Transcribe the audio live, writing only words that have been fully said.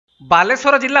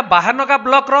बालेश्वर जिला बाहानगा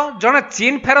ब्लॉक रो जड़े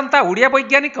चीन फेरंता उड़िया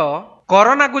वैज्ञानिक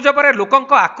कोरोना गुजबरे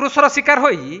लोकंक आक्रोशर शिकार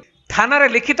होई थाना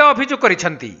लिखित अभियोग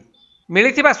करिसेंती।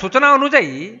 मिलिथिबा सूचना अनुसार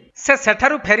से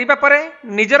सेठारु फेरिबा परे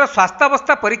निजर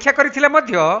स्वास्थ्यावस्था परीक्षा करथिले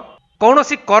मध्य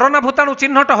कौनसी कोरोना भूताणु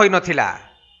चिन्हट होई नथिला।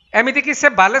 एमितिकि से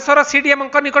बालेश्वर सीडीएम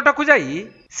निकट को जाई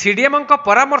सीडीएम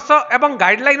परामर्श एवं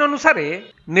गाइडलाइन अनुसार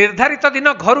निर्धारित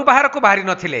दिन घर बाहर को बाहरी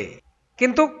नथिले,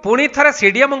 किंतु पुणी थरे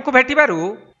सीडीएम को भेटिबारु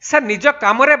से निज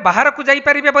कामरे बाहर को जाई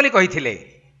परिबे बोली कहिथिले।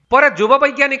 पर युवा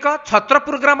वैज्ञानिक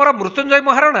छत्रपुर ग्रामर मृत्युंजय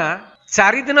महाराणा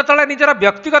 4 दिन तले निजर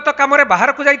व्यक्तिगत कामरे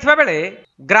बाहर को जाइथिबा बेले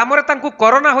ग्रामरे तांकु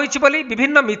कोरोना होईछि बोली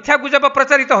विभिन्न मिथ्या गुजब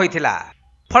प्रचारित होइथिला।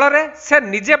 फलरे से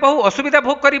निजे बहु असुविधा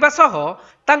भोग करिबा सह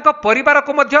तांक परिवार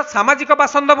को मध्य सामाजिक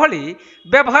बासंद भली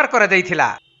व्यवहार करा जाइथिला।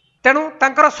 तेणु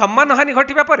तांकर सम्मानहानि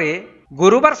घटिबा परे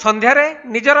गुरुवार संध्यारे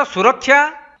निजर सुरक्षा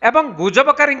एवं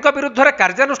गुजबकारी विरुद्ध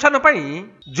कार्यानुष्ठान पई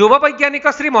युवा वैज्ञानिक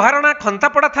श्री महाराणा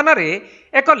खंतापड़ा थाना रे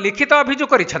एक लिखित अभियोग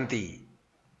करिसेंती।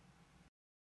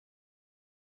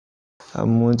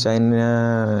 मु चाइना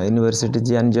यूनिवर्सिटी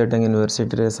जियानजियाटंग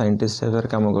यूनिवर्सिटी रे साइंटिस्ट भाव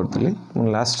काम करूँ।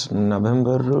 लास्ट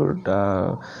नवेम्बर रु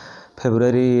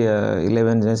फेब्रुआरी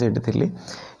 11 जाए थी।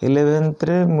 11th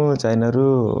रे मु चाइना रु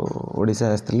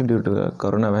ओडिशा आसती ड्यू टू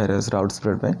कोरोना भाइरस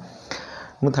आउटस्प्रेड पे।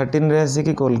 मु 13 रे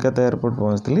आसिक कोलकाता एयरपोर्ट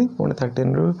पहुँचती। पुणी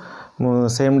 13 रु मु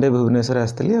सेम डे भुवनेश्वर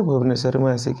आसती। भुवनेश्वर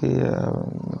में आसिक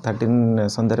 13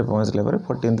 संध्यारे पहुँचला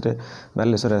 14th रे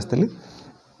बालेश्वर आसती।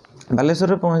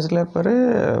 बालेश्वर पहुँचला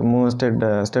मु स्टेट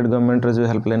गवर्नमेंट जो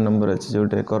हेल्पलाइन नंबर अच्छी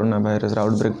जो कोरोना भाइरस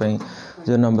आउटब्रेक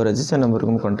जो नंबर अच्छी से नंबर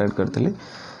को कांटेक्ट करती।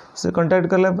 से कांटेक्ट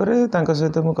कलापर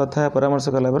सहित मु कथा परामर्श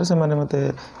कलापर से मत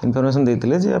इनफॉरमेशन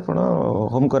देते जे आप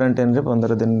होम क्वारंटाइन रे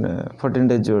 15 दिन 14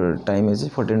 डेज जो टाइम है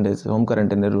 14 डेज होम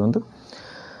क्वारंटाइन रुहतु।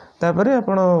 तापर आप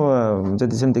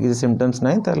जदि सेमती किसी सिम्पटम्स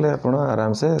ना ताले आप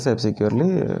आराम से सेफ सिक्योरली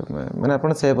माने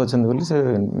आप सेफ अच्छा बोली से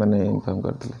माने इनफॉर्म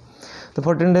करते। तो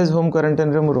 14 डेज होम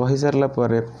क्वारंटाइन रे मु रही सारा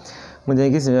पर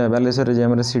मुझे बालेश्वर जो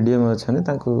आम सीडीएम अच्छा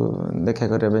देखा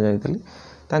करने जाइली।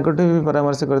 भी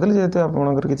परामर्श करते जेहेतु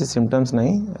आपंकर किसी सिम्पटम्स ना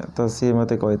तो सी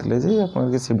मत कहते जे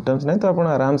आप सिम्पटम्स ना तो आप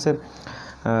आराम से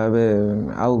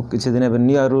आउ किसी दिन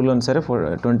नुआ रूल अनुसार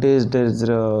 20 डेज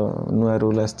नुआ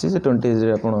रूल आसी 20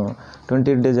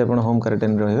 डेज आप होम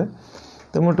क्वारंटाइन रहे।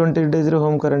 तो मुझे 20 डेज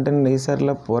होम क्वारंटाइन नहीं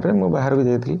सारा पर मु बाहर को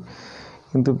जाइली।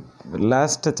 किंतु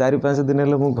लास्ट 4-5 दिन है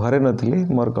मु घरे नथली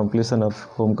मोर कंप्लीशन ऑफ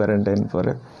होम क्वारंटाइन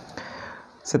पर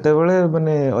सेते बेले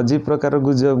माने अजीब प्रकार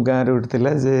गुजब गाँव रे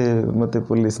उठथिला जे मते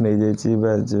पुलिस नहीं जाइछि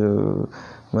बा जो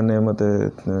माने मते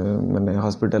माने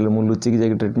हॉस्पिटल मु लुचिक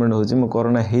जाके ट्रीटमेंट होछि मु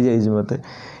कोरोना हो जाइछि मते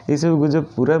ये सब गुजब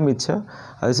पूरा मिछ।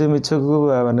 आ से मिछ को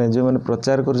माने जो माने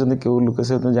प्रचार करछन केउ लोक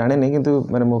से तो जाने नहीं, किंतु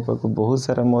माने मो पाक बहुत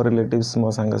सारा मो रिलेटिव्स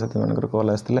मो सांग साथी मानकर कॉल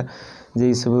आस्थिला जे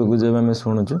ये सब गुजब हमें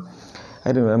शुणुछु।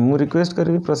 अरे मु रिक्वेस्ट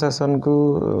करी प्रशासन को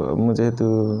मु जेहेतु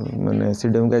मैंने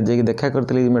सीडीएम का जाकि देखा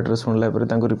करी मैटर शुणला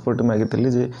रिपोर्ट मागिली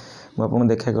जे मुझे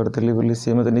देखा करी बोली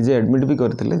सी मत निजे एडमिट भी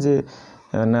करते जे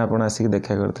ना आप आसिक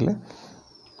देखा करते।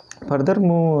 फर्दर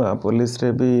मु पुलिस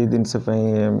रे भी जिनस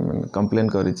कंप्लेन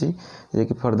करी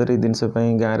कि फर्दर ये जिनस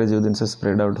गाँव में जो जिनस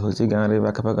स्प्रेड आउट हो गाँव में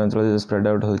पाखापाख अंचल जो स्प्रेड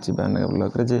आउट हो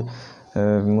ब्लॉक रे जे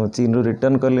मु चीन रु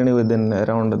रिटर्न कली विदिन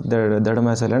अराउंड 1.5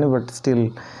 मास है। बट स्टिल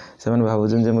से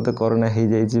भावुन जे मतलब कोरोना हो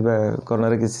जाए कोरोना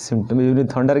किसी सिम्पटम इवन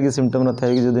थंडार किसी सिम्पटम न था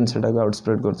कि जो जिनसा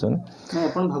आउटस्प्रेड कर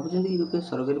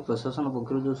सरकारी प्रशासन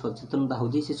पक्ष जो सचेतनता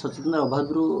होती से सचेतन अभाव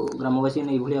ग्रामवासी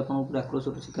आक्रोश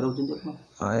शिकार होती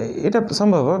यहाँ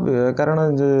संभव कारण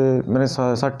माने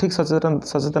सठिक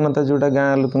सचेतनता जोटा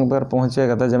गाँव लोक पहुँचा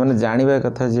कथा जो जानवा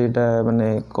कथा जेटा माने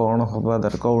कौन हवा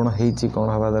दरकार कौन होती कौन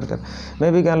हवा दरकार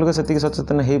मे भी गाँव लोक से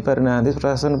सचेतन हो पारि ना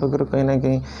प्रशासन पक्ष कहीं ना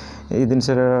कहीं ये जिनस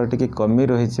कमी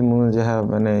रही जहाँ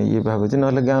माने ये भावुँ ना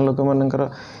गाँव लोक मानकर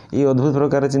ये अद्भुत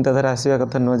प्रकार चिंताधारा आसवा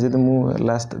कथा नुह जेहतु मु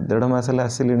लास्ट 1.5 मास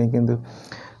आसिली किंतु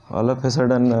ऑल ऑफ ए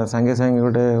सडन सांगे सांगे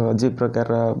गोटे अजीब प्रकार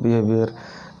बिहेवियर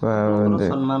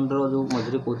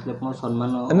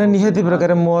ना निहाती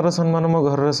प्रकार मोर सम्मान मो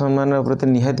घर सम्मान प्रति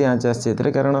निहाती आँच आसी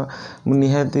कारण मु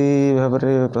निहाती भाव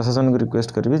में प्रशासन को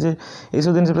रिक्वेस्ट करी जे ये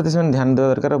सब जिन प्रति ध्यान देवा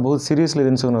दरकार बहुत सीरियसली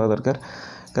जिन ना दरकार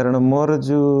कारण मोर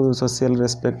जो सोशल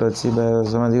रेस्पेक्ट अच्छी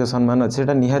सामाजिक सम्मान अच्छी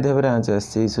निहाती भाव में आँच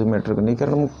आसी सब मैटर को नहीं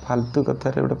कारण मुझे फालतू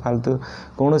कथार गोटे फालतू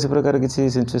कौन प्रकार किसी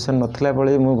सिचुएसन नाला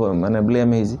बेले माने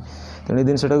ब्लेम हो तेणु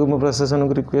जिनसा को प्रशासन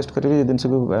को रिक्वेस्ट करी जिन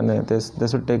को माने they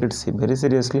should take it very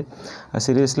seriously uh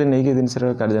seriously नहीं कि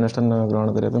जिनसा कार्यानुष्ठान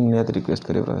ग्रहण करने निहाती रिक्वेस्ट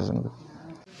करें प्रशासन को।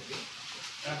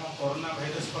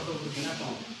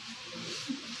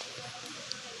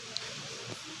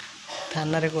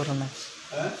 थाना रे कोरोना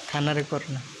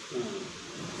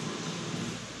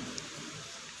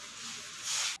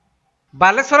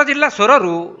ବାଲେଶ୍ୱର ଜିଲ୍ଲା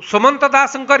ସୋରରୁ ସୁମନ୍ତ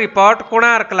ଦାସଙ୍କ ରିପୋର୍ଟ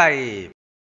କୋଣାର୍କ ଲାଇଭ୍।